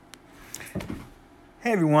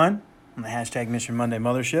Hey everyone, on the hashtag Mission Monday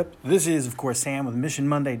Mothership. This is, of course, Sam with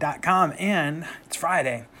MissionMonday.com, and it's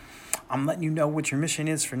Friday. I'm letting you know what your mission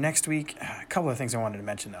is for next week. A couple of things I wanted to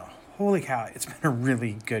mention, though. Holy cow, it's been a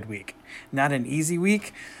really good week. Not an easy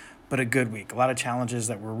week, but a good week. A lot of challenges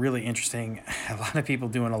that were really interesting. A lot of people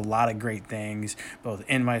doing a lot of great things, both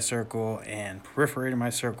in my circle and periphery to my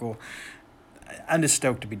circle. I'm just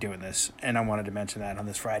stoked to be doing this, and I wanted to mention that on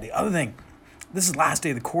this Friday. Other thing, this is last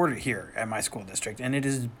day of the quarter here at my school district, and it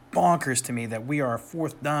is bonkers to me that we are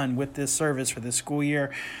fourth done with this service for this school year,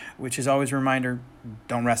 which is always a reminder,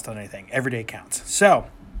 don't rest on anything. Every day counts. So,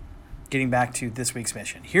 getting back to this week's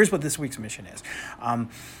mission. Here's what this week's mission is.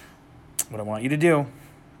 What I want you to do,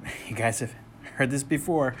 you guys have heard this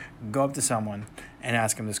before, go up to someone and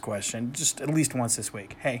ask them this question, just at least once this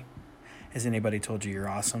week. Hey, has anybody told you you're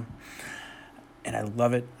awesome? And I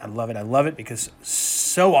love it, because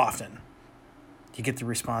so often you get the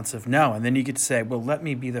response of no, and then you get to say, well, let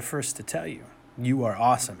me be the first to tell you, you are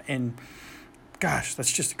awesome. And gosh,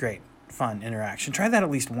 that's just a great, fun interaction. Try that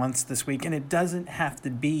at least once this week, and it doesn't have to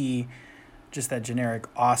be just that generic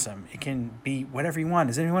awesome. It can be whatever you want.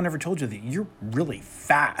 Has anyone ever told you that you're really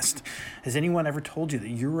fast? Has anyone ever told you that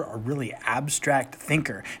you're a really abstract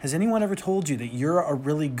thinker? Has anyone ever told you that you're a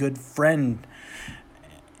really good friend?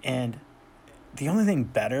 And the only thing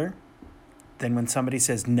better than when somebody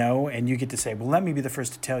says no and you get to say, well, let me be the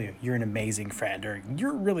first to tell you, you're an amazing friend, or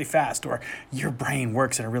you're really fast, or your brain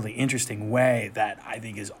works in a really interesting way that I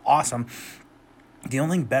think is awesome. The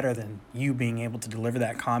only thing better than you being able to deliver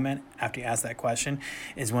that comment after you ask that question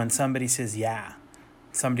is when somebody says, yeah,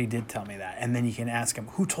 somebody did tell me that. And then you can ask them,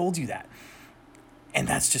 who told you that? And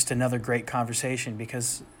that's just another great conversation,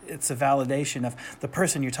 because it's a validation of the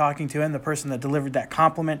person you're talking to and the person that delivered that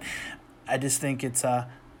compliment. I just think it's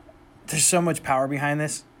there's so much power behind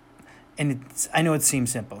this. And I know it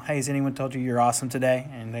seems simple. Hey, has anyone told you you're awesome today?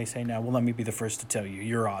 And they say no. Well, let me be the first to tell you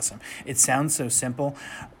you're awesome. It sounds so simple.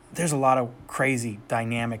 There's a lot of crazy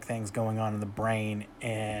dynamic things going on in the brain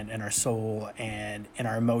and in our soul and in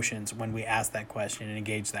our emotions when we ask that question and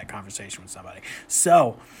engage that conversation with somebody.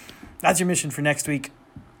 So that's your mission for next week.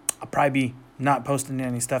 I'll probably be not posting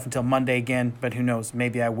any stuff until Monday again, but who knows?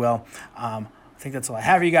 Maybe I will. I think that's all I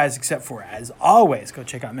have for you guys, except for, as always, go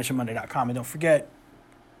check out missionmonday.com. And don't forget,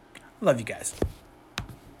 I love you guys.